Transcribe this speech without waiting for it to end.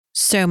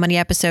So Money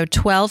episode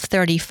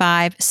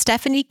 1235,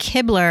 Stephanie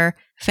Kibler,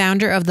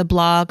 founder of the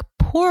blog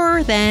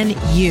Poorer Than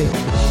You.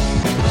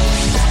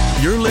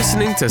 You're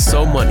listening to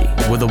So Money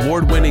with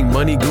award-winning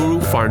money guru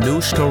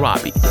Farnoosh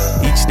Torabi.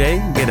 Each day,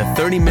 get a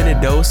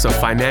 30-minute dose of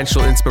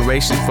financial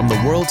inspiration from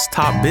the world's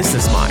top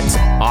business minds,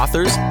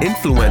 authors,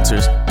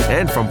 influencers,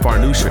 and from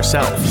Farnoosh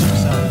herself.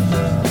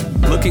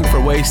 Looking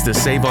for ways to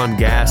save on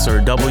gas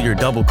or double your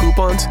double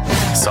coupons?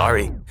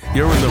 Sorry,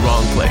 you're in the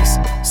wrong place.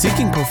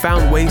 Seeking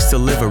profound ways to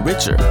live a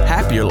richer,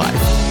 happier life.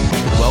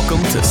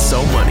 Welcome to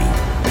So Money.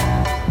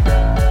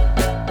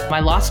 I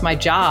lost my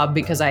job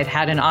because I'd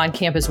had an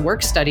on-campus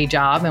work-study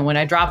job. And when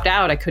I dropped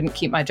out, I couldn't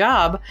keep my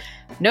job.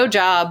 No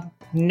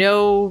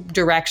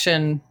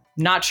direction,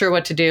 not sure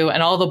what to do.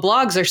 And all the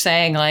blogs are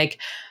saying like,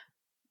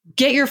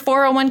 get your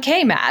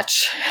 401k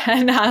match.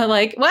 And I'm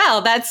like,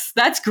 wow,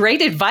 that's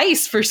great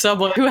advice for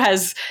someone who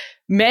has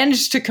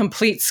managed to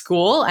complete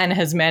school and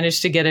has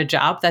managed to get a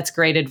job. That's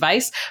great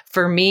advice.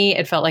 For me,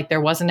 it felt like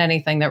there wasn't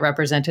anything that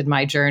represented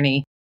my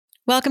journey.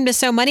 Welcome to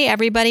So Money,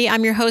 everybody.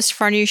 I'm your host,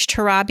 Farnoosh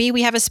Torabi.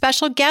 We have a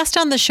special guest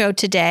on the show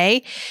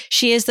today.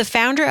 She is the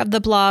founder of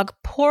the blog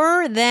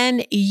Poorer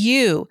Than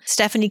You.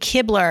 Stephanie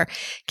Kibler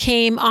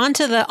came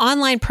onto the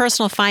online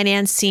personal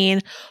finance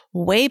scene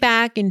way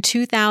back in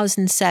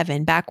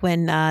 2007, back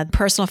when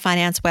personal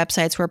finance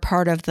websites were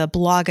part of the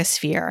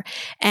blogosphere.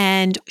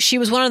 And she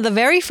was one of the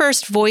very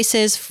first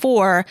voices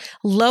for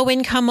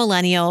low-income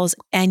millennials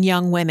and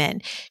young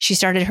women. She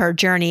started her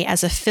journey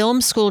as a film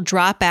school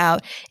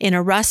dropout in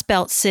a Rust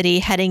Belt city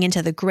heading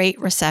into the Great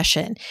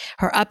Recession.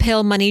 Her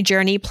uphill money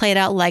journey played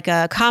out like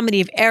a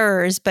comedy of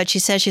errors, but she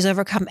says she's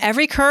overcome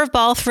every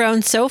curveball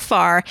thrown so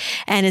far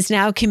and is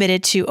now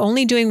committed to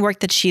only doing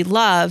work that she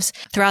loves.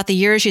 Throughout the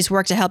years, she's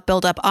worked to help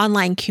build up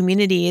online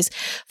communities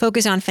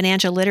focused on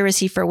financial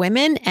literacy for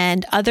women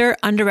and other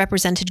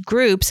underrepresented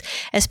groups,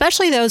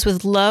 especially those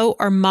with low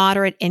or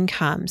moderate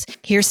incomes.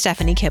 Here's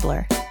Stephanie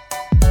Kibler.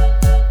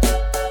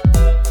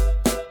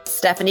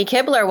 Stephanie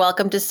Kibler,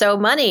 welcome to So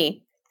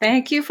Money.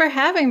 Thank you for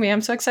having me.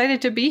 I'm so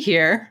excited to be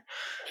here.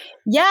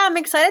 Yeah, I'm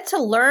excited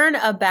to learn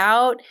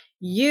about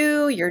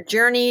you, your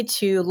journey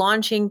to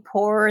launching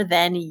Poorer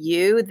Than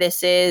You.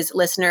 This is,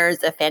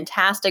 listeners, a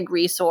fantastic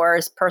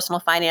resource, personal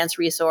finance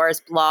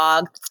resource,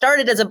 blog. It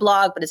started as a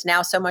blog, but it's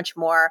now so much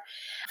more.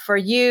 For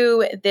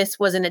you, this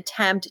was an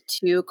attempt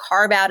to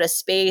carve out a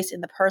space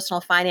in the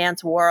personal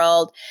finance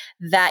world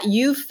that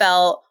you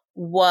felt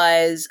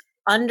was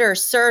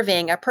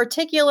underserving a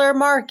particular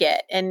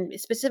market, and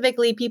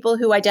specifically people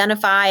who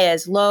identify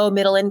as low,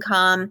 middle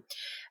income.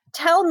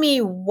 Tell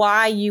me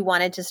why you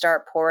wanted to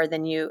start Poorer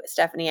Than You,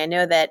 Stephanie. I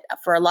know that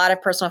for a lot of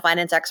personal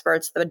finance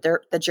experts,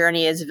 the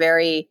journey is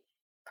very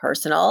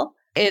personal.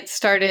 It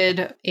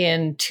started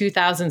in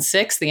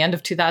 2006. The end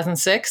of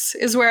 2006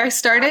 is where I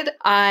started.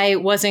 I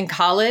was in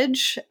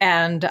college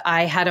and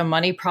I had a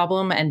money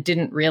problem and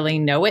didn't really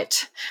know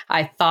it.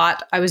 I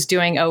thought I was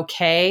doing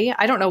okay.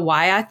 I don't know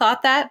why I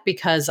thought that,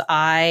 because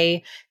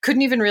I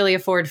couldn't even really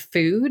afford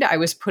food. I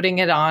was putting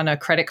it on a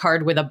credit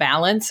card with a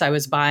balance. I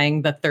was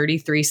buying the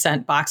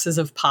 33-cent boxes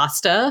of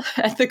pasta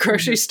at the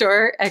grocery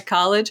store at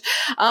college.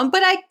 But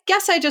I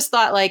guess I just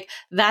thought like,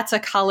 that's a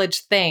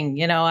college thing.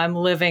 You know, I'm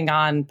living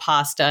on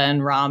pasta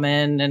and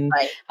ramen and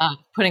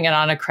putting it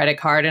on a credit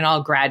card, and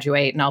I'll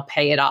graduate and I'll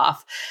pay it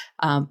off.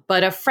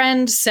 But a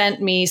friend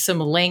sent me some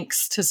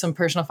links to some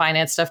personal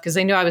finance stuff because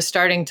they knew I was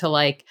starting to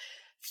like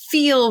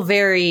feel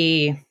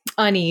very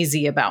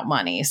uneasy about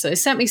money. So they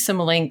sent me some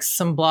links,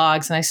 some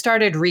blogs, and I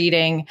started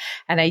reading,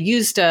 and I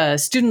used a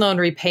student loan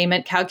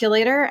repayment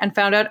calculator and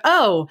found out,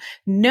 oh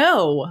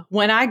no,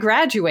 when I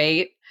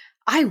graduate,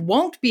 I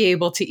won't be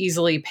able to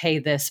easily pay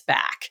this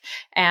back.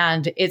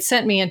 And it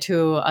sent me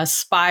into a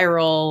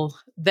spiral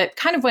that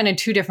kind of went in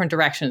two different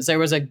directions. There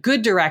was a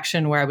good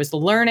direction where I was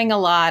learning a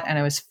lot and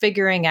I was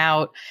figuring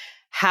out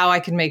how I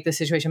could make the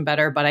situation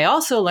better. But I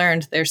also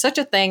learned there's such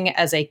a thing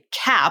as a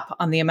cap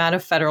on the amount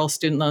of federal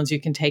student loans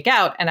you can take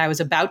out. And I was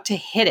about to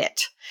hit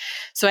it.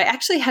 So I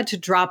actually had to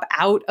drop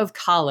out of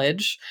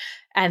college.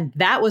 And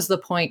that was the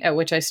point at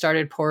which I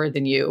started Poorer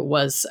Than You,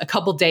 was a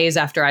couple days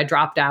after I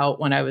dropped out,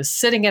 when I was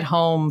sitting at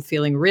home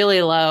feeling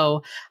really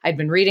low. I'd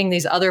been reading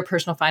these other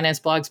personal finance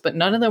blogs, but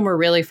none of them were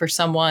really for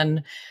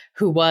someone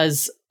who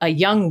was a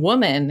young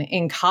woman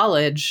in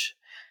college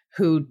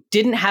who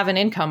didn't have an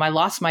income. I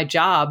lost my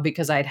job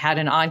because I'd had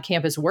an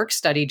on-campus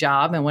work-study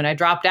job. And when I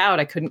dropped out,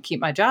 I couldn't keep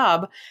my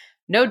job.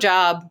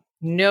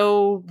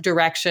 No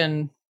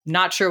direction,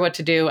 not sure what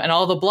to do. And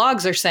all the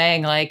blogs are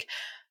saying like,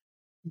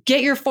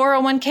 get your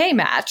 401k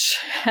match.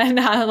 And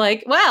I'm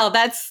like, wow,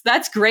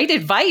 that's great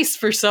advice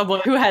for someone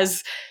who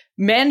has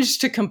managed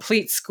to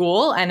complete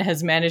school and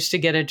has managed to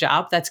get a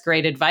job. That's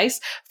great advice.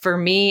 For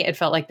me, it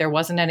felt like there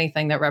wasn't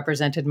anything that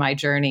represented my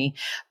journey.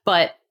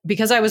 But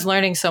because I was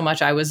learning so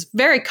much, I was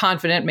very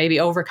confident, maybe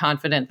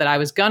overconfident, that I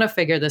was going to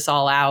figure this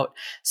all out.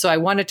 So I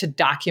wanted to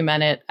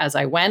document it as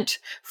I went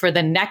for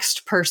the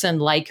next person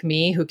like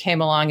me who came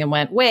along and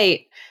went,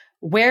 wait,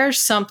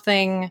 where's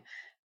something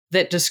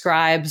that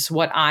describes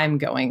what I'm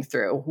going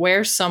through?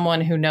 Where's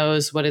someone who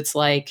knows what it's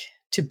like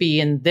to be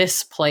in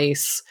this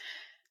place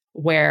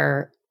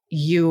where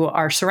you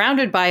are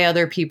surrounded by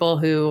other people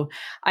who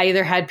I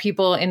either had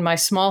people in my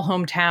small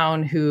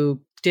hometown who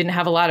didn't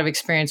have a lot of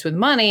experience with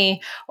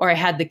money, or I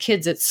had the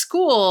kids at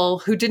school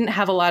who didn't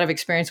have a lot of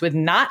experience with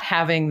not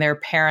having their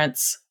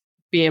parents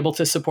be able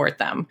to support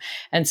them.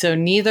 And so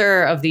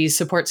neither of these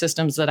support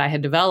systems that I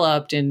had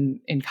developed in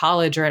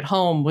college or at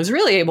home was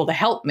really able to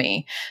help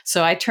me.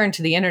 So I turned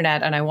to the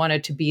internet, and I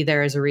wanted to be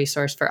there as a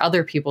resource for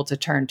other people to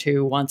turn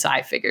to once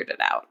I figured it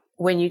out.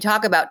 When you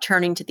talk about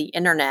turning to the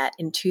internet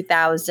in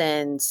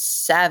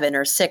 2007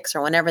 or 6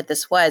 or whenever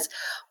this was,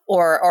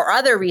 or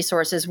other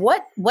resources,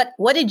 what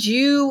did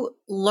you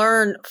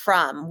learn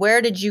from?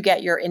 Where did you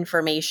get your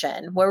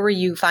information? Where were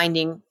you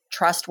finding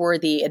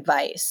trustworthy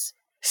advice?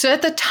 So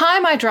at the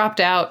time I dropped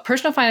out,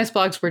 personal finance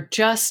blogs were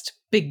just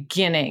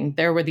beginning.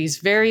 There were these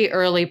very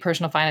early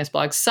personal finance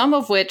blogs, some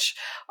of which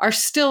are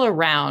still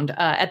around.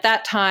 At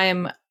that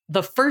time,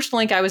 the first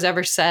link I was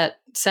ever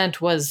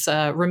sent was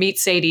Ramit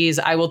Sethi's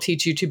I Will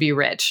Teach You to Be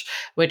Rich,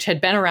 which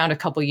had been around a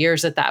couple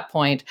years at that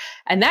point.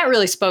 And that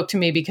really spoke to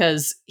me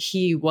because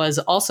he was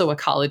also a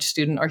college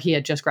student, or he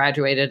had just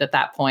graduated at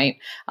that point.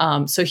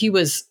 So he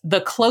was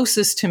the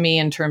closest to me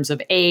in terms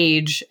of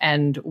age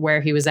and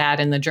where he was at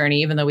in the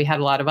journey, even though we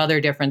had a lot of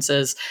other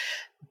differences.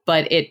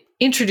 But it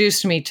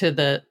introduced me to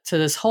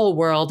this whole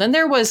world. And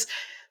there was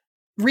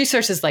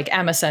resources like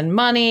MSN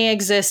Money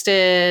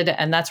existed,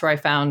 and that's where I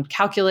found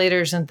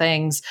calculators and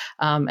things,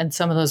 and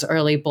some of those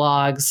early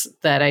blogs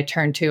that I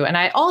turned to. And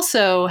I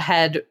also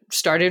had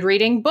started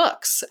reading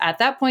books. At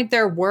that point,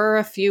 there were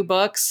a few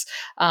books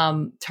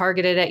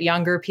targeted at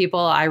younger people.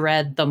 I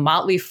read The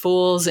Motley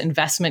Fool's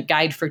Investment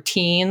Guide for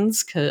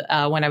Teens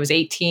when I was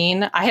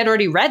 18. I had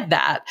already read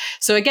that.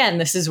 So again,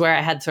 this is where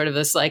I had sort of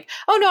this like,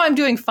 oh no, I'm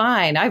doing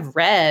fine. I've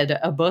read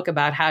a book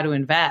about how to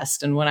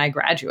invest. And when I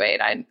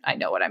graduate, I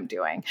know what I'm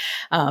doing.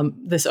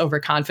 This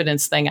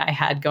overconfidence thing I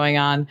had going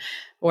on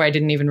where I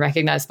didn't even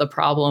recognize the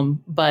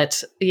problem.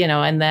 But,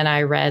 and then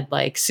I read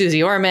like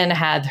Susie Orman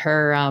had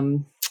her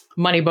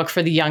money book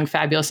for the young,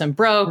 fabulous, and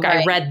broke.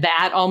 Right. I read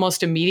that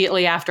almost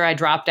immediately after I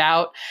dropped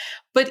out.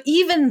 But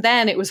even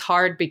then it was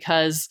hard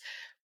because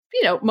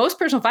most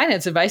personal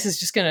finance advice is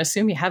just going to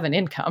assume you have an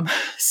income.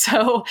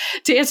 So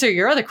to answer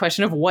your other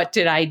question of what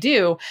did I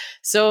do?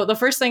 So the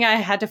first thing I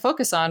had to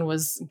focus on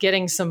was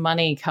getting some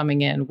money coming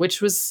in, which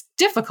was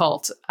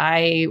difficult.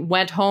 I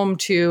went home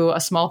to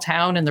a small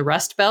town in the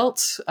Rust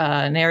Belt,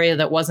 an area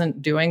that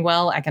wasn't doing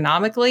well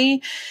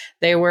economically.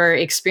 They were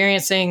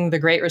experiencing the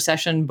Great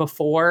Recession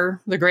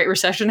before the Great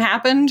Recession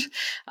happened.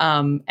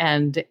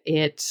 And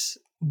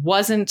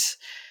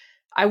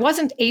I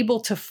wasn't able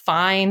to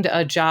find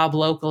a job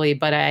locally,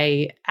 but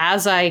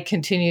as I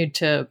continued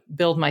to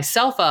build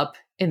myself up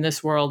in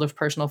this world of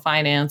personal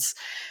finance,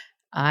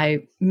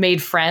 I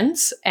made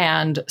friends,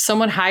 and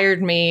someone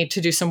hired me to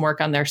do some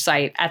work on their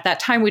site. At that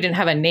time, we didn't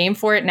have a name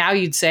for it. Now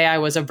you'd say I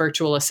was a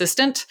virtual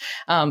assistant,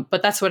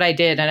 but that's what I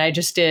did. And I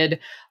just did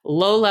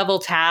low-level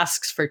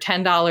tasks for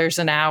 $10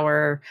 an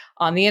hour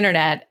on the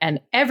internet. And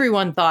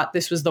everyone thought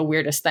this was the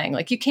weirdest thing.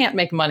 Like, you can't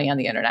make money on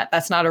the internet.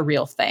 That's not a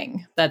real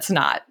thing.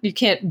 You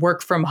can't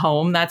work from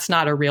home. That's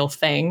not a real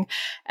thing.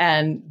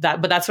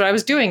 But that's what I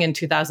was doing in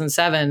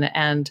 2007.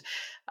 And,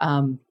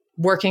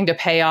 working to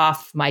pay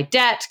off my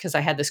debt because I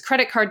had this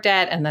credit card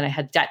debt, and then I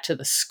had debt to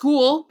the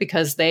school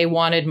because they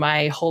wanted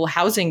my whole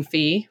housing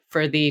fee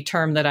for the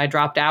term that I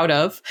dropped out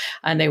of,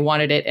 and they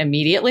wanted it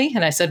immediately.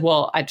 And I said,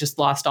 well, I just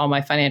lost all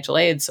my financial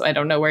aid, so I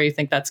don't know where you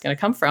think that's going to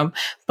come from.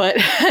 But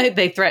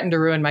they threatened to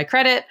ruin my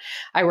credit.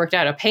 I worked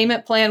out a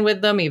payment plan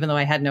with them, even though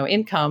I had no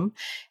income,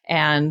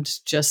 and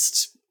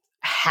just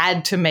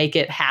had to make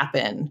it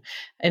happen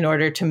in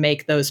order to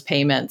make those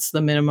payments, the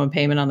minimum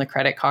payment on the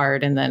credit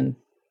card, and then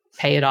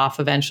pay it off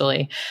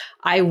eventually.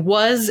 I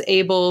was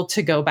able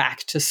to go back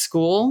to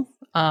school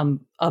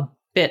a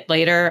bit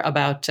later,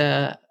 about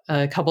a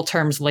couple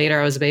terms later,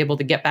 I was able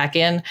to get back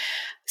in.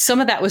 Some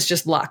of that was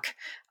just luck.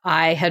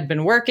 I had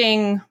been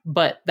working,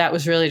 but that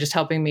was really just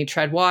helping me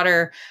tread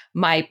water.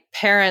 My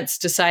parents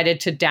decided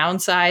to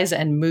downsize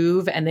and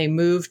move, and they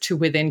moved to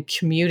within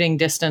commuting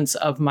distance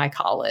of my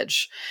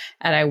college.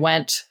 And I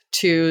went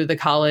to the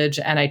college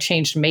and I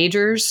changed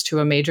majors to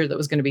a major that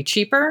was going to be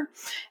cheaper.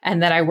 And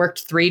then I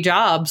worked 3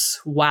 jobs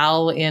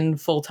while in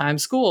full-time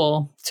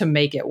school to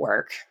make it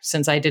work,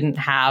 since I didn't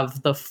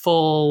have the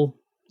full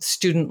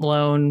student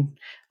loan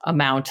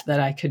amount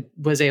that I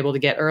was able to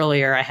get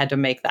earlier. I had to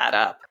make that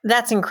up.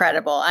 That's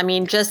incredible. I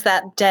mean, just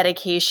that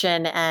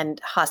dedication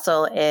and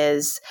hustle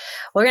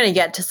we're going to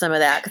get to some of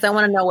that because I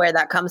want to know where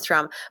that comes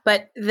from.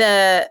 But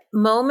the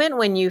moment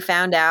when you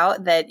found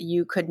out that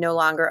you could no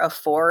longer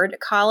afford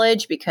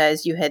college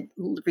because you had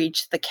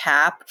reached the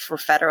cap for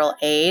federal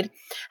aid,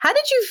 how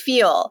did you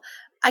feel?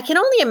 I can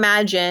only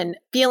imagine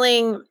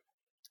feeling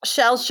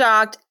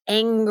shell-shocked,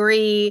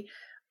 angry,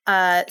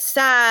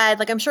 sad.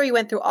 Like, I'm sure you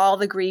went through all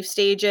the grief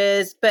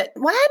stages, but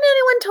why hadn't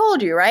anyone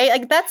told you, right?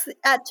 Like, that's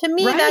to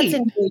me, right. That's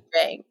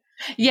engaging.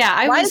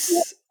 Yeah, Why did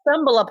you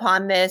stumble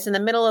upon this in the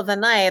middle of the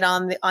night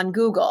on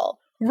Google?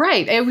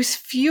 Right. I was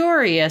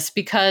furious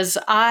because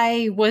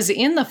I was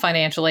in the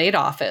financial aid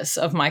office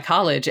of my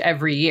college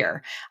every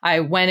year. I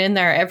went in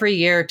there every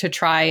year to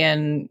try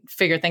and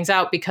figure things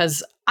out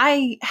because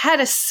I had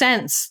a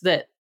sense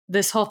that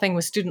this whole thing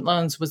with student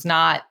loans was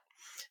not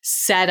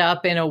set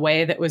up in a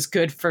way that was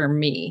good for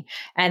me,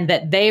 and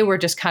that they were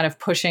just kind of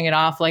pushing it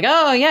off like,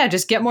 oh yeah,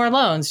 just get more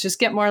loans, just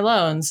get more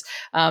loans.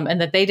 And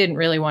that they didn't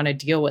really want to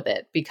deal with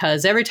it,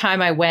 because every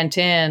time I went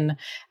in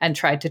and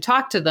tried to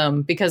talk to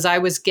them, because I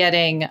was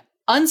getting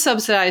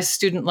unsubsidized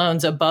student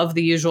loans above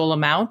the usual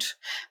amount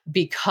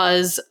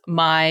because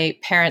my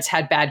parents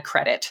had bad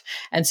credit.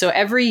 And so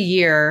every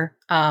year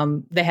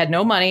they had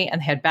no money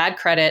and they had bad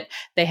credit.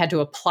 They had to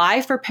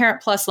apply for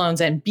Parent Plus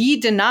loans and be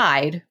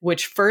denied,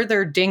 which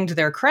further dinged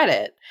their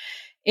credit,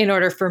 in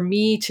order for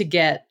me to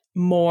get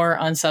more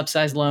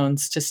unsubsidized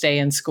loans to stay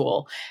in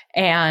school.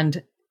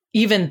 And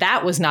even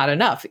that was not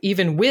enough,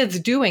 even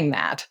with doing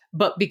that.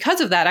 But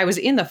because of that, I was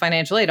in the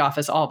financial aid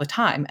office all the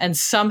time. And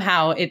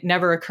somehow it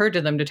never occurred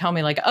to them to tell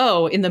me like,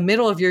 oh, in the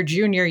middle of your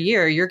junior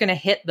year, you're going to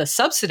hit the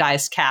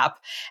subsidized cap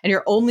and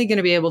you're only going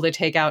to be able to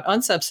take out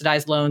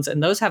unsubsidized loans.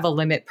 And those have a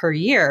limit per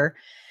year.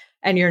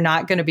 And you're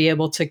not going to be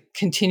able to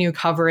continue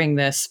covering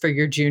this for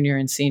your junior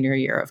and senior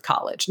year of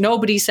college.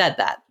 Nobody said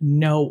that.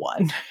 No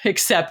one,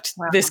 except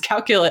this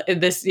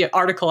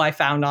article I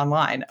found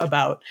online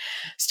about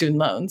student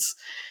loans.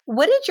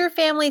 What did your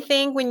family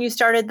think when you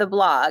started the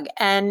blog?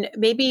 And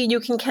maybe you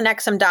can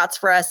connect some dots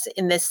for us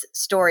in this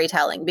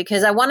storytelling,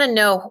 because I want to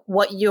know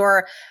what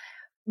your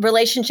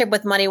relationship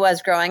with money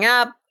was growing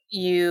up.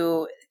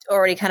 You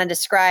already kind of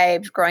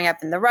described growing up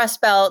in the Rust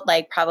Belt,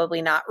 like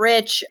probably not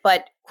rich,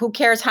 but who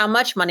cares how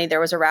much money there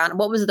was around?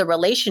 What was the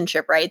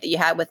relationship, right, that you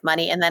had with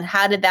money? And then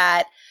how did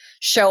that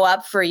show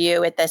up for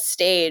you at this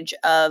stage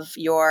of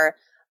your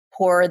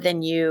Poorer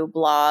Than You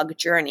blog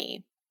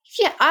journey?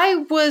 Yeah,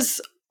 I was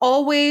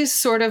always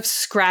sort of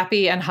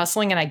scrappy and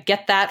hustling. And I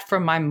get that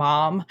from my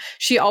mom.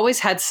 She always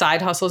had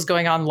side hustles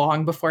going on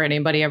long before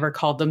anybody ever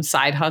called them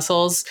side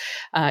hustles.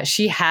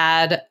 She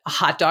had a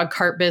hot dog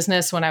cart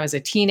business when I was a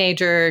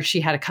teenager.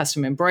 She had a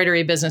custom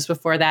embroidery business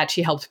before that.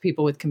 She helped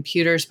people with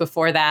computers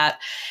before that.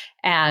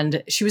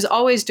 And she was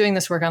always doing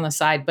this work on the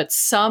side, but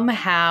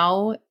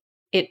somehow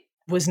it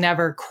was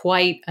never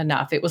quite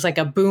enough. It was like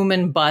a boom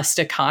and bust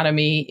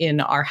economy in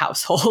our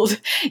household,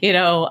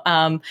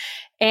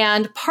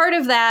 and part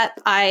of that,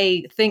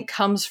 I think,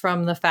 comes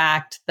from the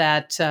fact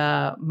that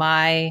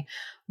my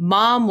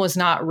mom was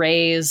not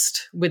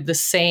raised with the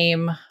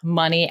same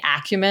money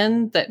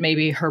acumen that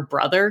maybe her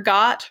brother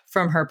got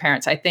from her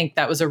parents. I think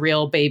that was a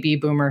real baby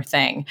boomer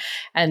thing.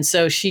 And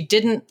so she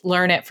didn't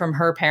learn it from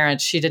her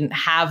parents. She didn't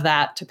have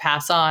that to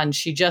pass on.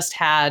 She just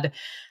had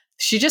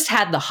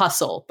the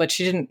hustle, but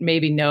she didn't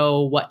maybe know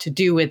what to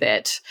do with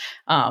it,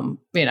 all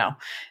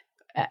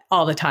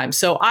the time.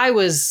 So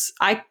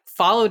I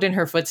followed in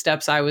her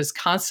footsteps. I was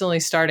constantly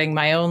starting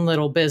my own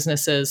little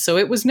businesses. So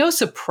it was no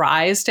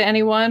surprise to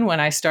anyone when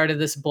I started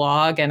this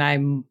blog and I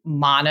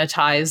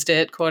monetized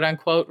it, quote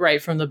unquote,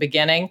 right from the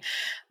beginning.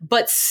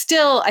 But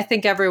still, I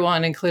think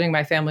everyone, including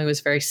my family, was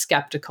very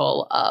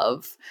skeptical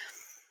of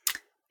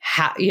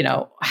how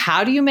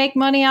do you make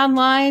money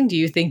online? Do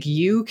you think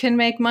you can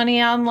make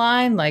money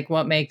online? Like,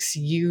 what makes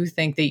you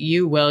think that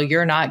you will?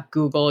 You're not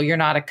Google. You're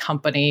not a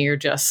company. You're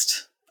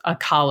just a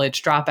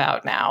college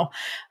dropout now.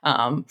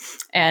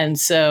 And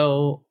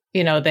so,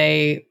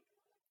 they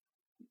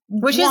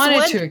Which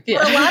wanted is to,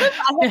 yeah. A lot of,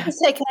 I have to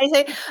say, can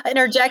I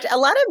interject? A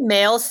lot of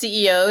male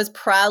CEOs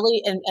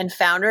proudly and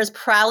founders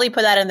proudly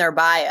put that in their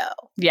bio.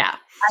 Yeah.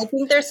 I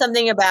think there's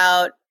something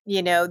about,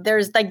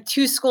 there's like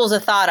two schools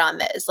of thought on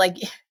this. Like,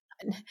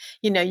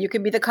 you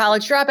could be the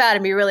college dropout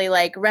and be really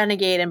like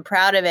renegade and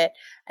proud of it.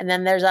 And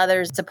then there's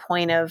others, it's a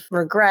point of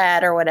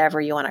regret or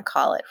whatever you want to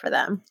call it for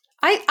them.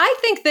 I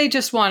think they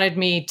just wanted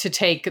me to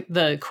take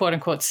the quote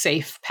unquote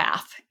safe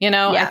path.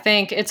 Yeah. I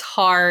think it's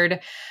hard,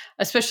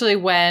 especially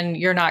when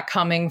you're not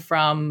coming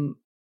from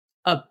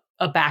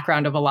a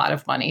background of a lot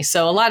of money.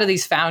 So a lot of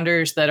these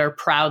founders that are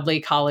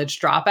proudly college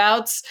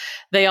dropouts,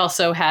 they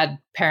also had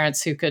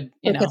parents who could,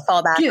 could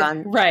fall back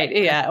on. Right.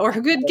 Yeah. Or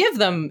who could give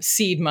them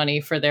seed money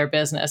for their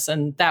business.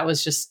 And that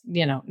was just,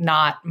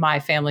 not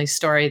my family's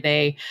story.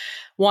 They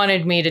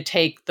wanted me to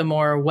take the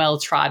more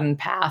well-trodden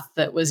path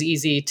that was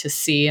easy to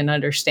see and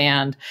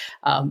understand,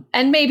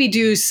 and maybe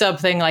do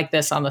something like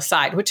this on the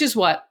side, which is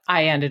what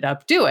I ended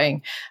up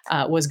doing,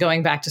 was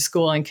going back to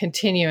school and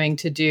continuing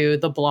to do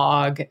the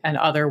blog and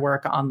other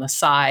work on the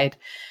side.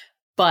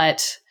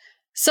 But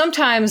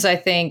sometimes I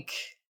think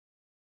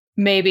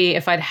maybe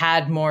if I'd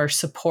had more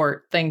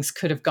support, things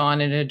could have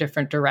gone in a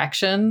different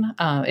direction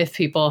if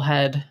people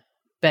had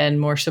been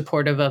more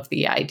supportive of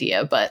the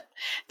idea. But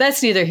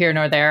that's neither here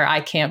nor there.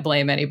 I can't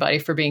blame anybody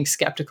for being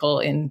skeptical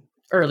in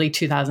early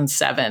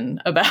 2007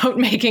 about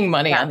making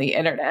money on the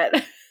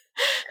internet.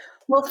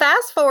 Well,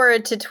 fast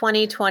forward to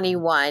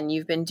 2021.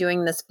 You've been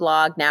doing this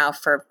blog now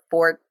for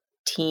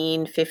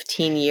 15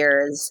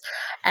 years.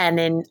 And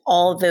in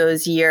all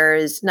those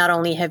years, not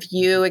only have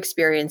you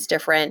experienced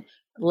different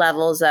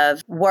levels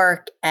of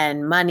work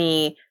and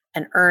money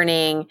and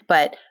earning,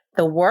 but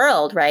the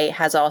world, right,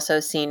 has also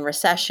seen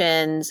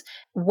recessions.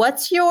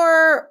 What's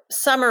your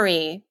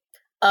summary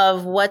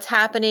of what's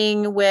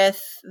happening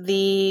with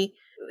the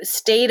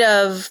state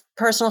of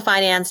personal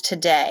finance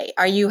today?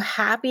 Are you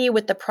happy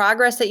with the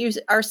progress that you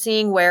are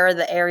seeing? Where are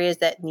the areas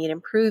that need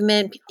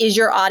improvement? Is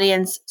your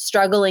audience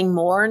struggling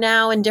more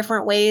now in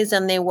different ways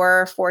than they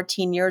were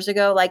 14 years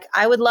ago? Like,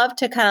 I would love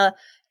to kind of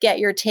get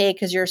your take,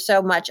 because you're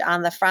so much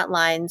on the front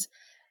lines,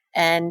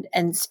 and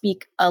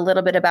speak a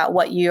little bit about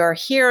what you're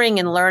hearing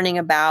and learning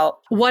about.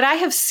 What I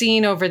have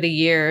seen over the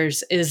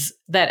years is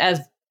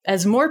that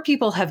as more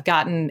people have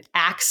gotten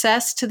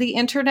access to the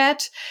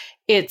internet,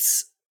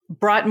 it's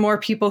brought more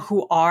people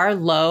who are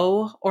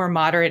low or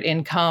moderate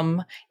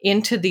income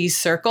into these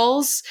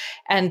circles.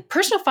 And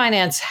personal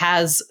finance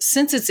has,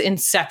 since its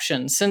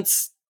inception,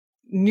 since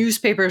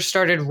newspapers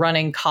started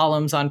running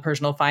columns on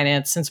personal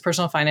finance, since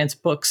personal finance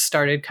books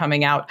started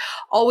coming out,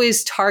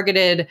 always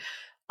targeted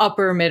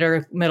upper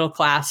middle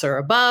class or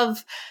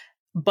above.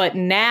 But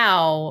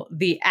now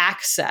the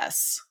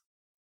access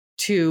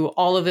to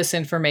all of this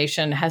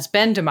information has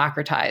been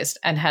democratized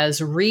and has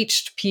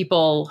reached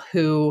people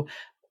who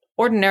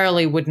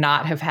ordinarily would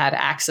not have had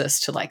access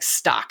to like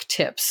stock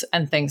tips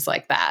and things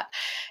like that.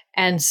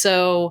 And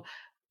so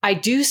I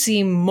do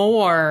see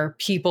more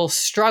people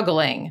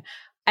struggling.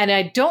 And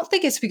I don't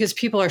think it's because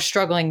people are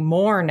struggling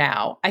more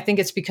now. I think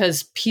it's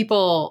because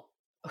people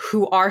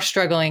who are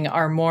struggling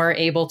are more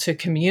able to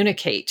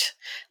communicate.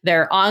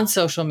 They're on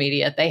social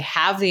media. They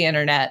have the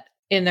internet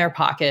in their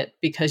pocket,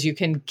 because you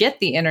can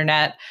get the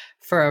internet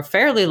for a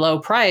fairly low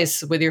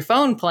price with your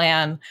phone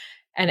plan,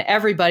 and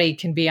everybody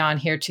can be on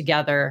here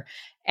together.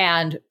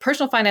 And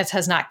personal finance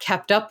has not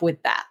kept up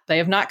with that. They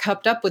have not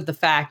kept up with the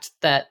fact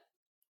that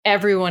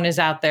everyone is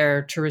out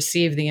there to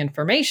receive the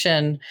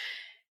information.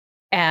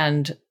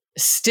 And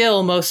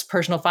still, most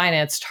personal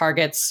finance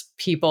targets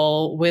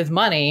people with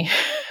money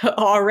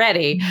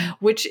already,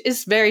 which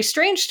is very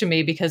strange to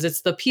me, because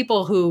it's the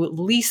people who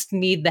least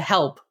need the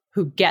help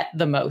who get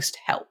the most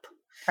help.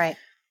 Right.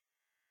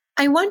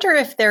 I wonder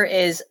if there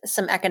is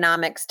some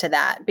economics to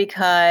that,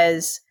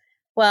 because,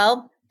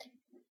 well,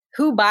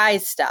 who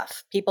buys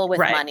stuff? People with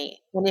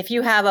money. And if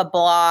you have a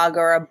blog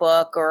or a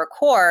book or a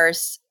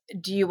course,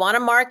 do you want to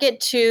market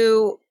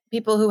to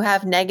people who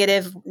have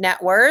negative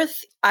net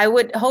worth? I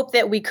would hope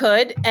that we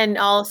could, and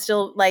I'll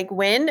still like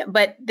win,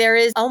 but there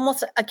is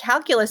almost a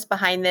calculus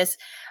behind this.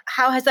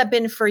 How has that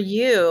been for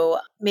you?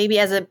 Maybe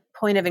as a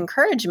point of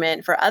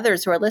encouragement for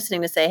others who are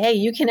listening, to say, hey,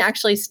 you can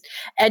actually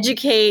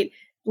educate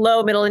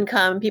low middle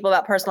income people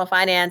about personal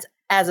finance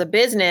as a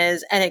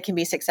business, and it can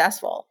be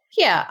successful.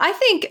 Yeah, I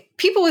think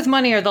people with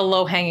money are the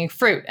low hanging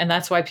fruit. And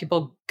that's why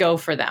people go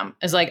for them.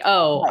 It's like,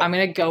 oh, I'm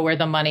going to go where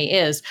the money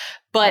is.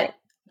 But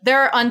there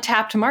are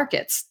untapped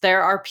markets.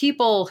 There are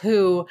people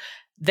who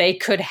they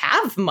could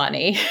have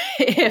money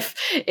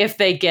if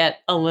they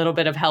get a little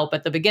bit of help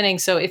at the beginning.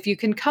 So if you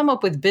can come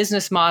up with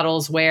business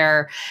models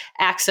where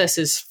access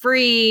is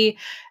free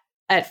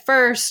at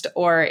first,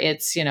 or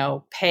it's,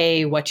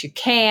 pay what you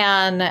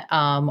can,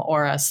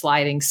 or a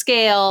sliding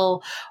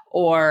scale,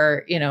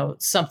 or,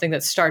 something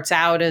that starts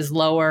out as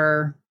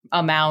lower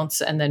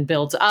amounts and then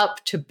builds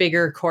up to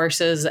bigger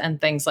courses and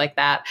things like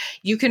that,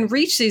 you can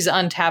reach these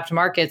untapped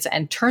markets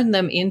and turn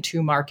them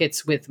into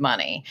markets with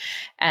money.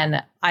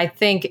 And I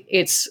think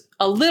it's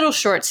a little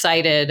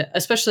short-sighted,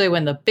 especially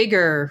when the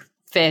bigger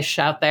fish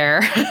out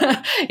there,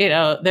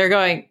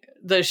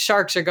 the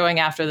sharks are going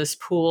after this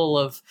pool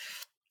of,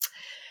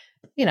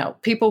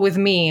 people with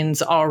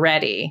means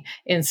already,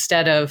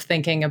 instead of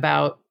thinking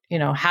about,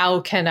 how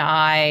can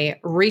I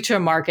reach a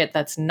market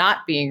that's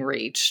not being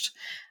reached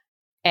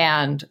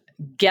and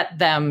get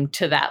them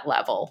to that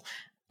level.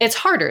 It's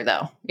harder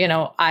though.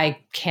 I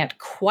can't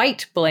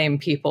quite blame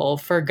people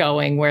for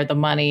going where the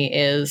money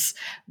is,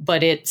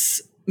 but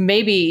it's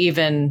maybe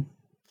even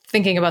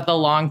thinking about the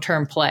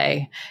long-term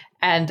play.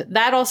 And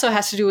that also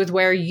has to do with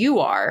where you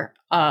are.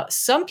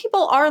 Some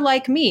people are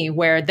like me,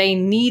 where they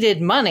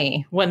needed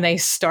money when they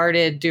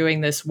started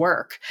doing this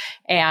work.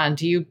 And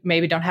you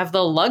maybe don't have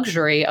the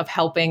luxury of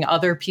helping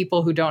other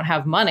people who don't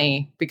have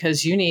money,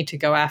 because you need to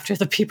go after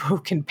the people who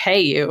can pay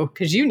you,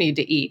 because you need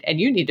to eat and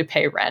you need to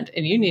pay rent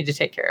and you need to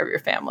take care of your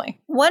family.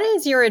 What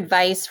is your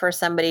advice for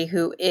somebody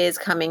who is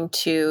coming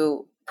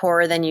to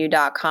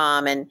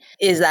poorerandyou.com and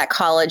is that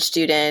college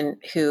student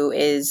who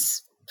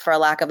is, for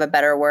lack of a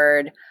better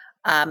word,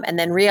 and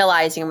then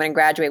realizing I'm going to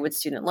graduate with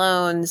student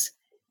loans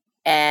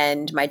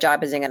and my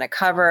job isn't going to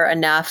cover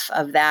enough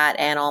of that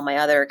and all my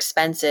other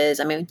expenses?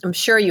 I mean, I'm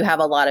sure you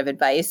have a lot of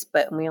advice,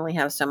 but we only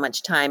have so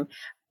much time.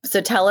 So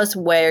tell us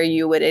where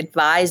you would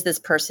advise this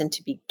person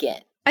to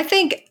begin. I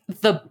think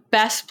the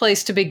best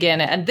place to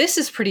begin, and this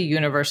is pretty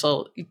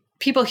universal,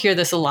 people hear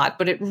this a lot,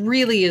 but it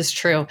really is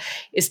true,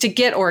 is to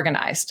get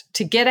organized,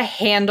 to get a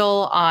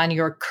handle on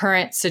your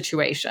current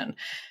situation,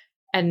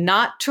 and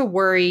not to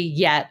worry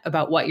yet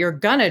about what you're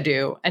gonna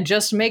do, and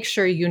just make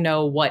sure you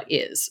know what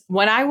is.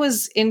 When I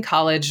was in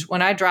college,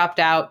 when I dropped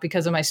out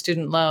because of my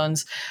student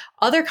loans,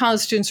 other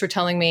college students were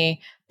telling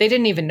me they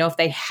didn't even know if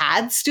they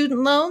had student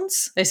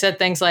loans. They said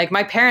things like,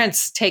 my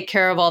parents take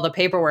care of all the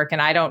paperwork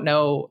and I don't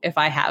know if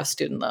I have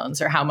student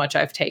loans or how much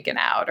I've taken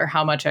out or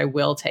how much I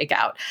will take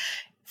out.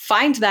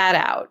 Find that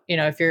out.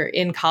 If you're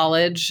in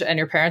college and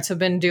your parents have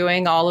been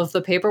doing all of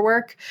the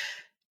paperwork,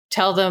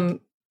 tell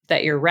them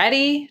that you're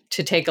ready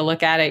to take a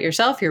look at it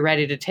yourself. You're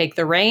ready to take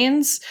the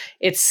reins.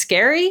 It's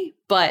scary,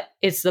 but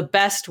it's the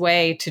best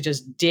way to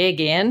just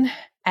dig in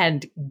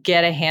and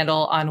get a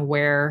handle on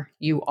where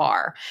you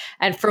are.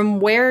 And from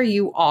where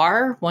you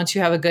are, once you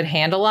have a good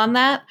handle on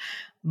that,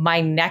 my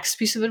next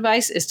piece of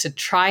advice is to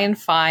try and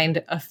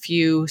find a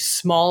few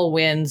small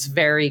wins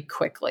very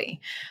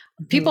quickly.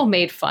 People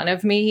made fun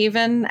of me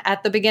even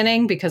at the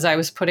beginning because I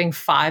was putting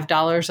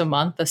 $5 a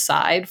month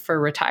aside for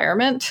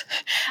retirement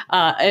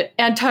and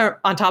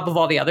on top of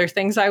all the other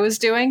things I was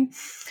doing.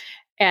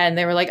 And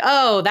they were like,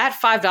 oh, that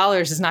 $5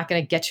 is not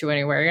going to get you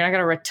anywhere. You're not going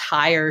to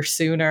retire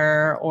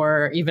sooner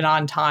or even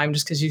on time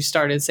just because you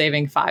started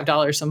saving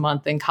 $5 a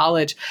month in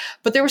college.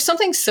 But there was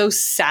something so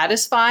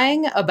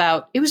satisfying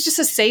about it. Was just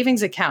a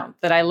savings account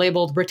that I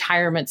labeled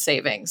retirement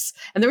savings.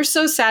 And there was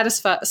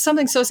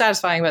something so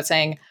satisfying about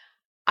saying,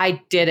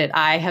 I did it.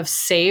 I have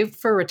saved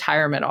for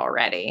retirement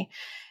already.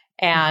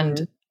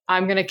 And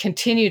I'm going to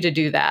continue to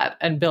do that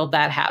and build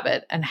that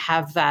habit and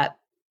have that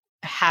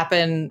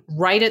happen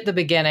right at the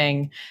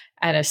beginning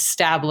and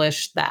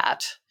establish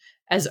that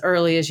as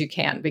early as you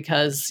can,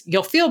 because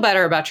you'll feel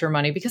better about your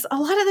money, because a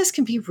lot of this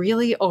can be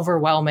really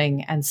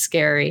overwhelming and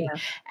scary. Yeah.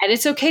 And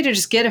it's okay to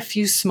just get a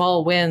few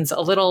small wins,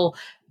 a little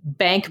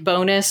bank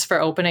bonus for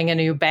opening a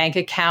new bank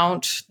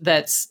account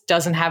that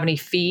doesn't have any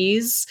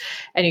fees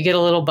and you get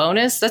a little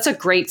bonus. That's a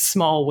great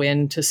small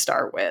win to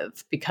start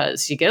with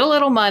because you get a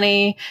little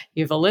money,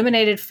 you've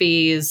eliminated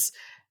fees,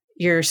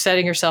 you're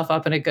setting yourself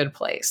up in a good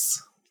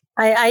place.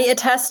 I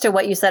attest to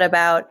what you said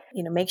about,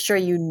 make sure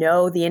you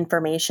know the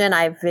information.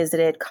 I've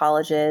visited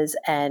colleges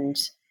and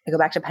I go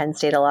back to Penn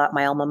State a lot,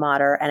 my alma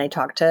mater, and I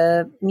talk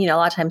to, a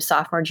lot of times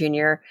sophomore,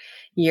 junior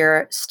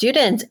year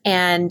students,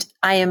 and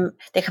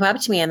they come up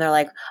to me and they're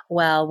like,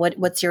 well,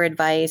 what's your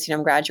advice?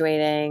 I'm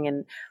graduating,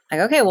 and I'm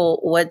like, okay, well,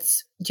 do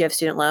you have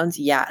student loans?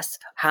 Yes.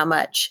 How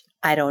much?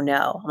 I don't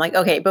know. I'm like,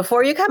 okay,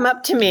 before you come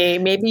up to me,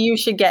 maybe you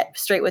should get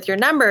straight with your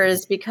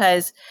numbers,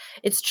 because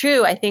it's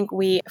true. I think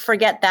we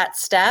forget that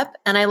step.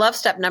 And I love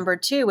step number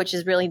 2, which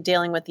is really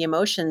dealing with the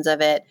emotions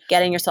of it,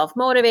 getting yourself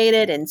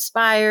motivated,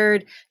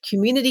 inspired.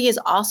 Community is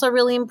also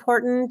really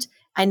important.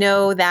 I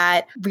know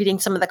that reading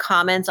some of the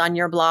comments on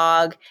your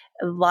blog,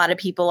 a lot of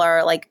people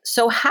are like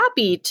so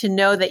happy to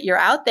know that you're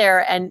out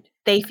there and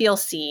they feel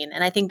seen.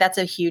 And I think that's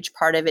a huge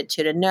part of it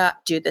too, to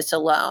not do this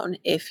alone.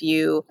 If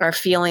you are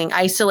feeling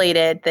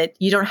isolated, that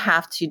you don't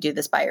have to do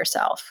this by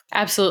yourself.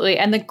 Absolutely.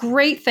 And the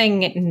great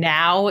thing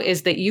now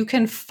is that you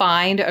can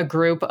find a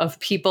group of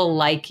people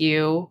like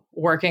you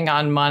working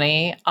on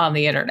money on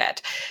the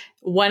internet.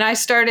 When I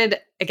started,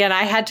 again,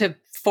 I had to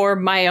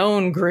form my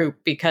own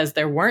group because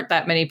there weren't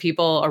that many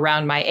people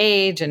around my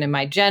age and in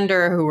my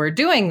gender who were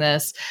doing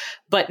this.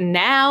 But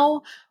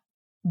now,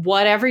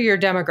 whatever your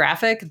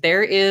demographic,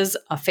 there is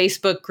a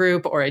Facebook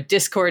group or a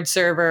Discord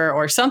server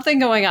or something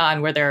going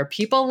on where there are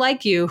people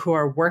like you who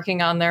are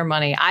working on their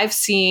money. I've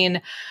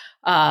seen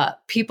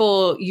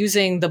people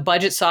using the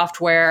budget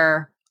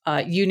software,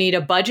 You Need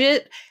a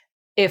Budget,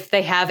 if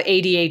they have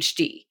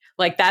ADHD.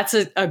 Like that's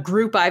a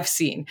group I've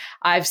seen.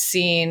 I've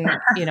seen,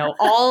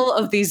 all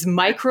of these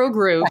micro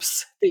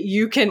groups that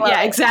you can,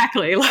 yeah,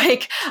 exactly.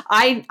 Like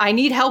I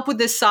need help with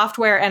this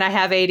software and I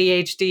have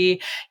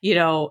ADHD,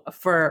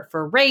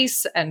 for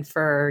race and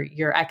for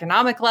your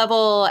economic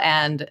level.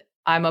 And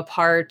I'm a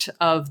part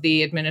of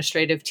the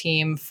administrative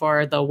team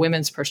for the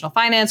Women's Personal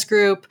Finance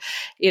Group.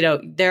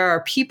 There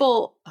are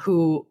people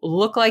who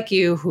look like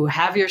you, who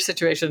have your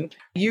situation.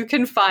 You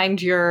can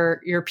find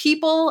your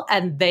people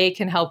and they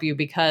can help you,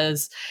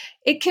 because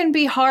it can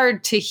be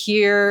hard to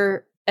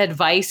hear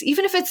advice,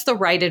 even if it's the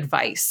right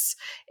advice.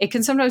 It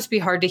can sometimes be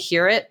hard to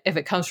hear it if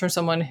it comes from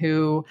someone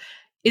who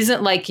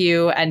isn't like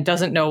you and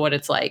doesn't know what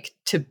it's like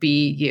to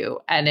be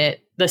you. And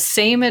the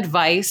same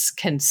advice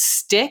can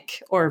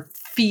stick or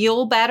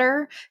feel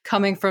better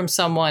coming from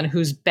someone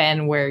who's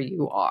been where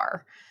you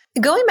are.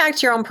 Going back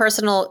to your own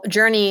personal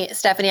journey,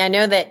 Stephanie, I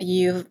know that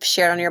you've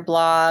shared on your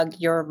blog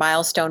your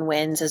milestone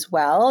wins as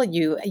well.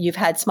 You've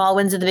had small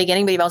wins at the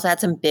beginning, but you've also had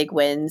some big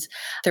wins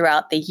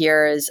throughout the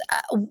years.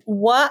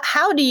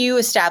 How do you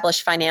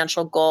establish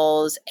financial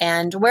goals,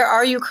 and where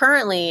are you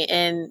currently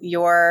in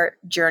your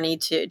journey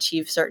to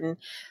achieve certain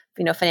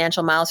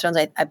financial milestones?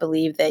 I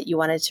believe that you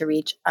wanted to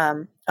reach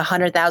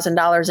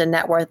 $100,000 in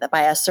net worth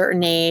by a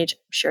certain age.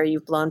 I'm sure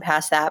you've blown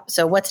past that.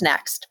 So what's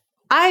next?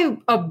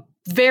 I'm a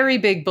very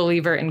big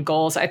believer in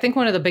goals. I think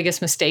one of the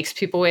biggest mistakes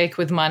people make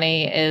with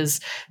money is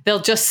they'll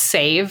just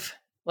save,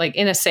 like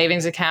in a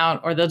savings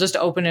account, or they'll just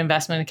open an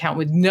investment account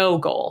with no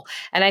goal.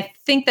 And I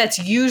think that's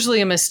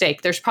usually a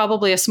mistake. There's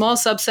probably a small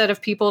subset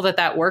of people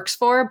that works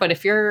for, but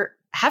if you're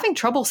having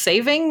trouble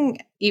saving,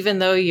 even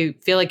though you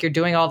feel like you're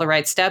doing all the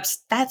right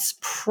steps, that's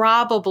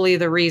probably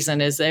the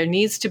reason, is there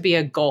needs to be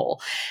a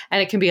goal.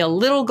 And it can be a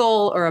little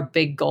goal or a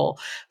big goal.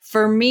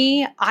 For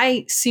me,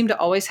 I seem to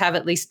always have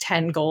at least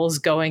 10 goals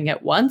going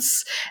at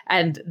once.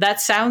 And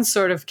that sounds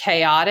sort of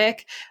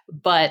chaotic,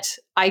 but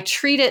I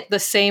treat it the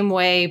same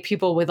way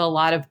people with a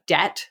lot of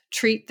debt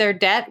treat their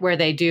debt, where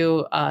they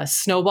do a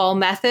snowball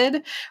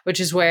method, which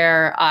is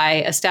where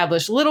I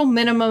establish little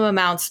minimum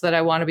amounts that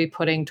I want to be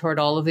putting toward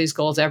all of these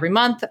goals every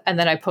month. And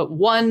then I put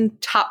one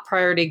top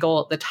priority goal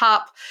at the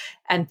top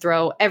and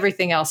throw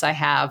everything else I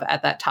have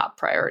at that top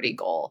priority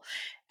goal.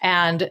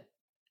 And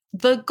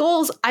the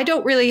goals, I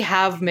don't really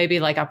have maybe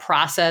like a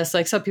process.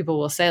 Like some people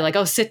will say like,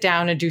 oh, sit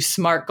down and do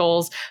SMART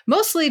goals.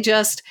 Mostly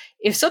just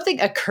if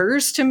something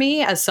occurs to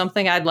me as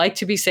something I'd like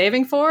to be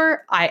saving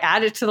for, I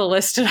add it to the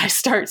list and I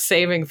start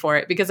saving for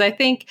it, because I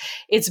think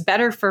it's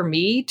better for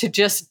me to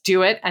just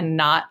do it and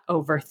not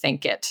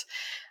overthink it.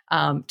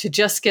 To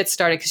just get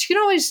started, because you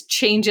can always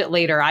change it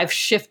later. I've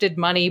shifted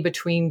money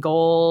between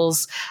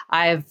goals.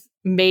 I've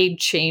made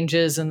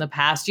changes in the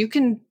past. You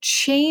can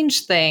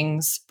change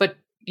things, but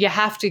you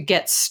have to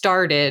get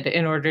started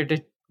in order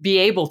to be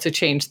able to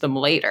change them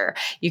later.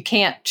 You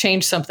can't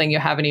change something you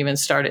haven't even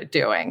started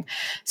doing.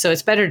 So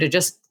it's better to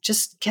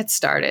just get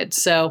started.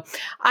 So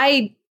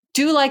I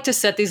do like to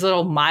set these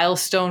little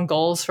milestone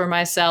goals for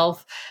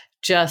myself,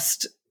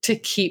 just to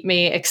keep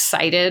me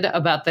excited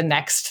about the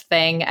next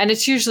thing. And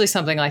it's usually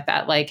something like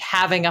that, like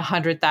having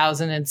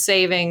 100,000 in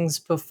savings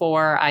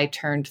before I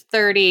turned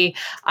 30.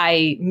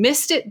 I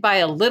missed it by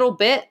a little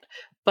bit,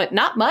 but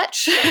not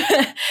much.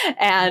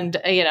 And,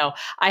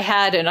 I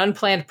had an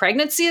unplanned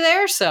pregnancy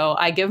there. So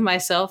I give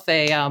myself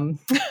an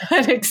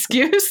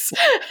excuse.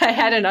 I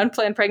had an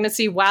unplanned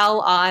pregnancy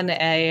while on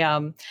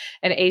an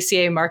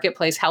ACA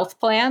Marketplace health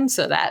plan.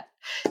 So that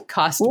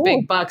cost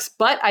big bucks,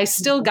 but I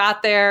still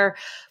got there,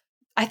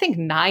 I think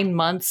 9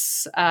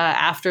 months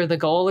after the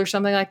goal or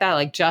something like that,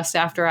 like just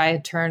after I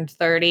had turned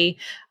 30.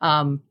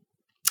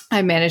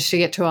 I managed to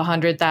get to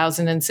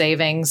 100,000 in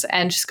savings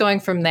and just going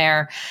from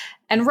there.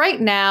 And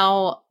right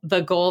now,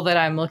 the goal that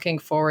I'm looking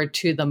forward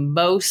to the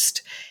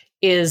most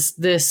is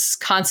this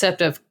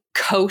concept of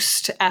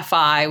Coast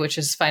FI, which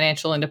is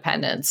financial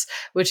independence,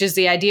 which is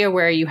the idea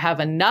where you have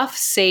enough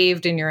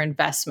saved in your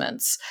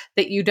investments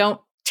that you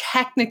don't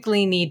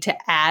technically need to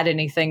add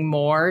anything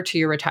more to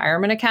your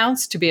retirement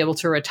accounts to be able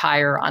to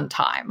retire on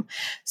time.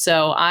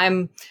 So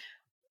I'm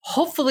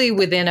hopefully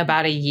within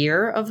about a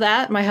year of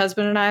that, my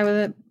husband and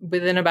I,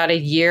 within about a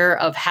year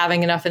of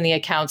having enough in the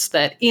accounts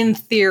that in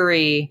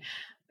theory,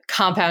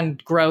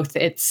 compound growth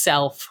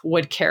itself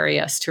would carry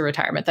us to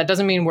retirement. That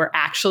doesn't mean we're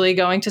actually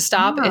going to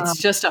stop. Yeah.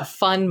 It's just a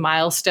fun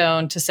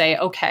milestone to say,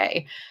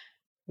 okay,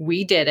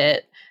 we did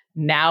it.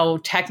 Now,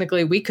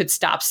 technically, we could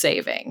stop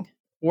saving.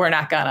 We're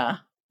not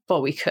gonna, but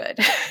we could.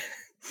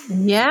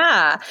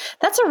 Yeah,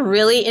 that's a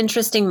really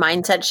interesting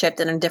mindset shift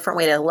and a different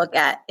way to look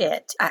at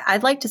it.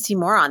 I'd like to see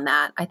more on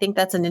that. I think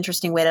that's an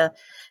interesting way to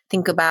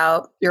think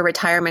about your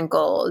retirement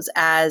goals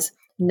as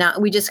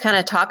not, we just kind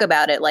of talk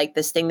about it like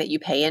this thing that you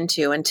pay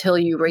into until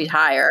you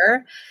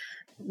retire,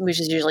 which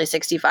is usually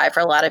 65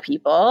 for a lot of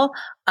people.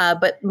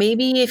 But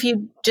maybe if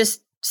you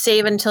just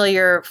save until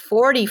you're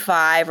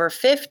 45 or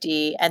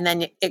 50 and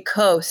then it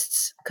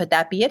coasts, could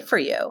that be it for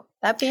you?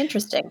 That'd be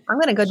interesting. I'm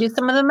going to go do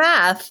some of the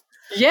math.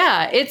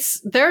 Yeah,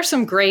 there are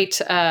some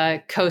great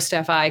Coast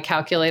FI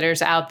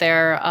calculators out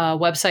there. A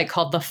website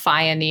called The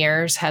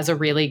Fioneers has a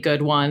really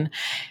good one.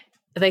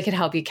 They can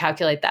help you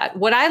calculate that.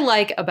 What I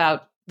like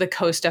about the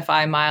Coast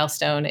FI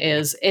milestone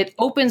is it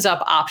opens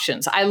up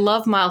options. I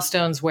love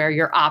milestones where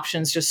your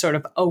options just sort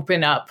of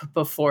open up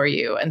before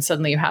you and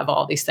suddenly you have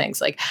all these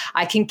things. Like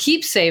I can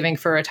keep saving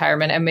for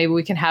retirement and maybe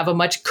we can have a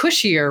much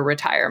cushier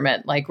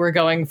retirement. Like we're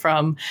going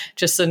from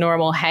just the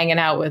normal hanging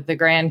out with the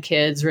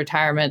grandkids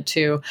retirement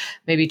to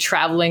maybe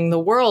traveling the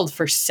world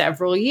for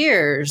several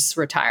years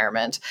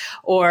retirement,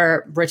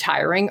 or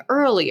retiring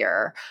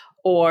earlier,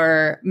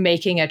 or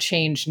making a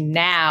change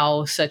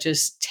now, such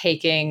as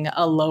taking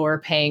a lower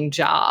paying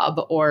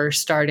job or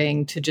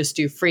starting to just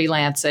do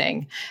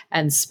freelancing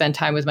and spend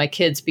time with my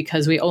kids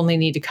because we only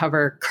need to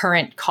cover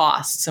current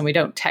costs and we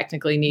don't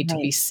technically need to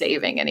be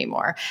saving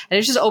anymore. And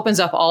it just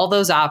opens up all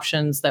those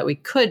options that we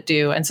could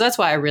do. And so that's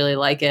why I really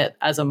like it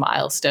as a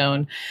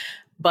milestone.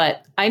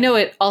 But I know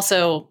it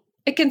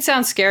can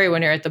sound scary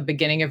when you're at the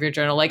beginning of your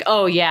journal, like,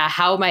 oh yeah,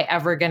 how am I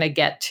ever going to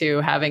get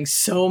to having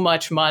so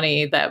much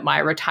money that my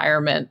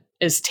retirement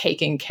is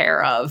taken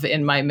care of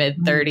in my mid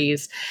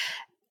 30s.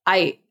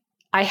 I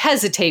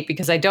hesitate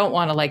because I don't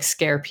want to like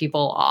scare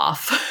people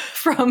off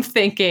from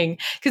thinking,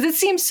 because it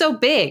seems so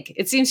big.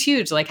 It seems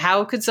huge. Like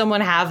how could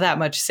someone have that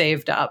much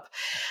saved up?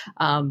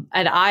 And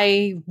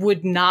I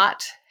would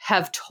not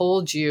have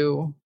told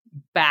you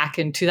back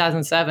in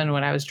 2007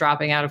 when I was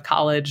dropping out of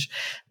college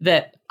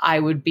that I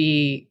would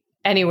be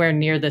anywhere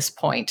near this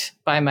point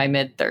by my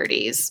mid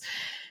 30s.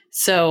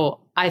 So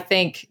I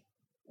think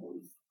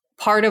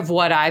part of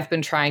what I've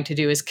been trying to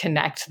do is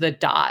connect the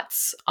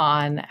dots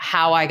on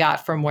how I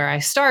got from where I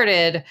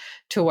started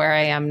to where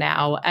I am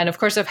now. And of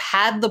course, I've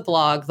had the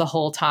blog the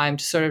whole time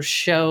to sort of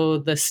show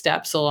the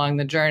steps along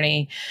the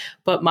journey.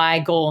 But my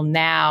goal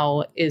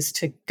now is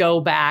to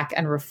go back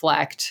and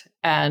reflect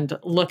and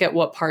look at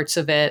what parts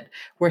of it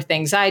were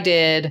things I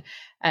did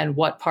and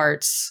what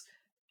parts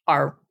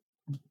are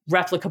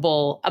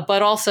replicable,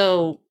 but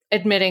also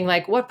admitting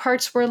like what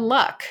parts were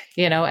luck,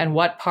 and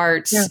what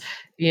parts,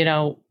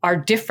 are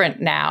different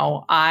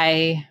now.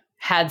 I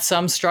had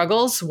some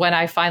struggles when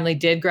I finally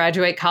did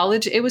graduate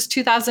college. It was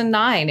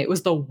 2009. It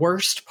was the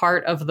worst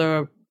part of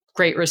the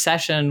Great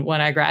Recession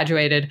when I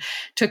graduated. It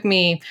took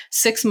me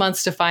 6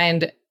 months to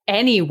find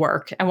any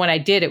work. And when I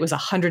did, it was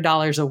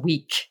 $100 a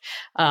week.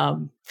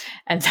 And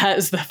that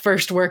was the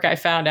first work I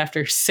found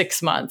after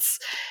 6 months.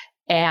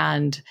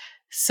 And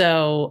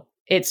so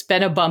it's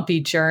been a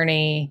bumpy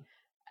journey.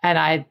 And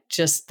I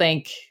just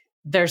think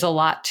there's a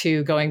lot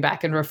to going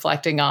back and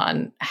reflecting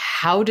on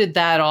how did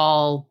that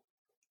all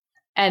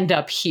end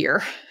up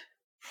here?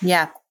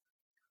 Yeah.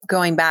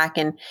 Going back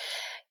and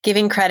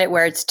giving credit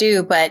where it's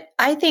due. But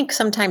I think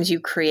sometimes you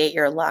create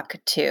your luck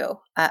too.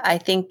 I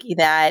think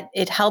that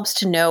it helps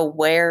to know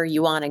where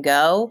you want to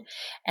go.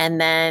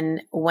 And then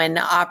when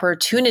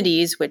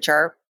opportunities, which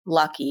are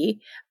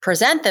lucky,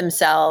 present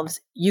themselves,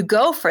 you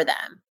go for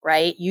them,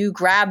 right? You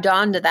grabbed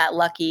onto that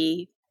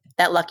lucky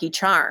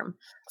charm.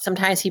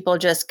 Sometimes people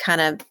just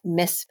kind of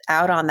miss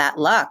out on that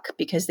luck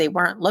because they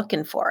weren't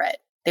looking for it.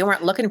 They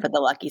weren't looking for the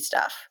lucky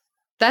stuff.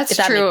 That's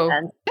true.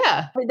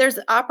 Yeah. There's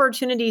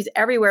opportunities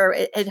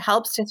everywhere. It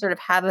helps to sort of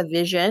have a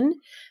vision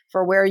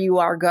for where you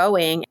are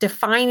going,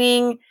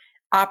 defining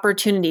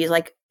opportunities,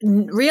 like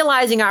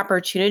realizing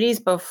opportunities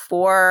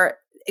before,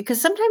 because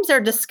sometimes they're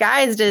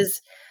disguised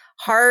as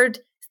hard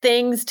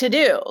things to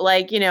do.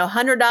 like,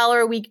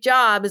 $100 a week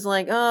job is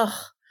like, oh,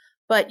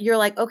 but you're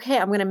like, okay,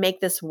 I'm going to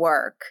make this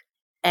work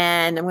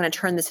and I'm going to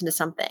turn this into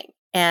something.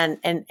 And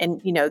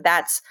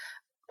that's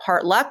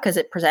part luck because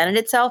it presented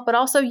itself, but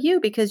also you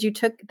because you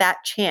took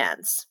that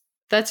chance.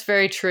 That's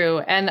very true.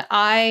 And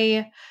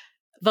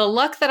the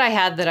luck that I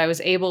had that I was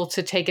able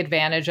to take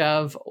advantage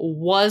of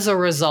was a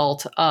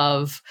result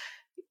of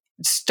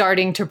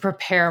starting to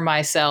prepare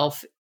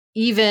myself,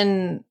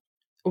 even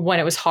when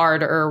it was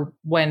hard or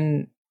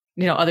when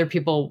other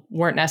people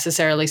weren't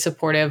necessarily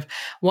supportive.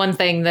 One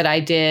thing that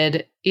I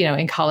did,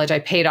 in college, I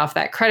paid off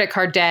that credit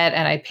card debt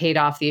and I paid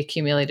off the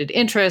accumulated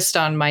interest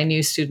on my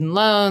new student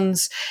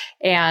loans.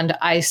 And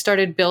I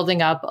started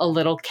building up a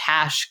little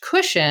cash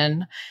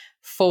cushion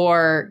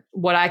for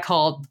what I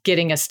called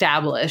getting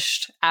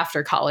established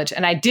after college.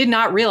 And I did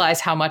not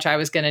realize how much I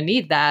was going to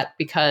need that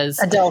because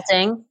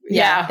adulting.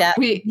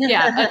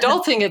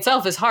 Adulting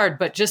itself is hard,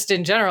 but just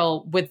in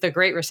general with the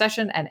Great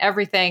Recession and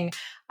everything,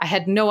 I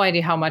had no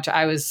idea how much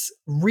I was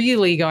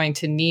really going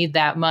to need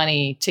that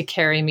money to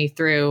carry me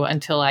through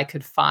until I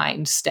could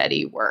find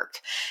steady work.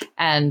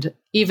 And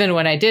even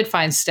when I did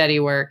find steady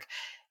work,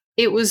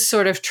 it was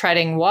sort of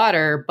treading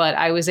water, but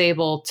I was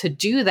able to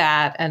do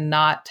that and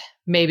not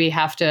maybe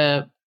have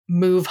to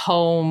move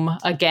home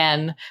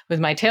again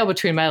with my tail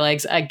between my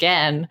legs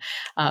again,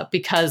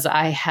 because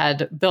I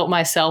had built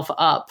myself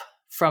up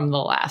from the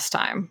last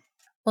time.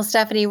 Well,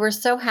 Stephanie, we're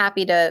so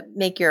happy to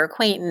make your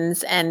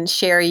acquaintance and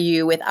share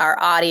you with our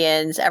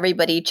audience.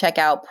 Everybody check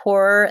out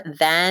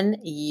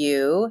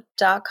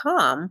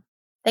poorthanyou.com.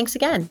 Thanks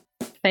again.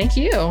 Thank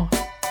you.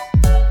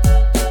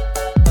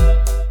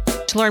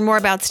 To learn more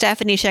about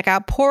Stephanie, check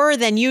out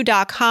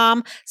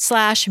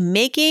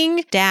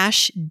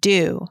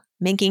poorthanyou.com/making-do.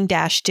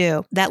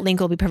 Making-do. That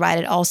link will be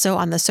provided also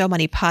on the So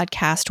Money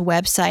podcast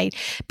website.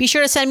 Be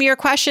sure to send me your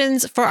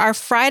questions for our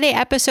Friday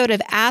episode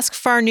of Ask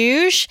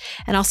Farnoosh,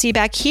 and I'll see you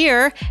back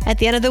here at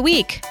the end of the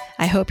week.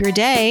 I hope your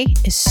day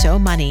is so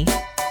money.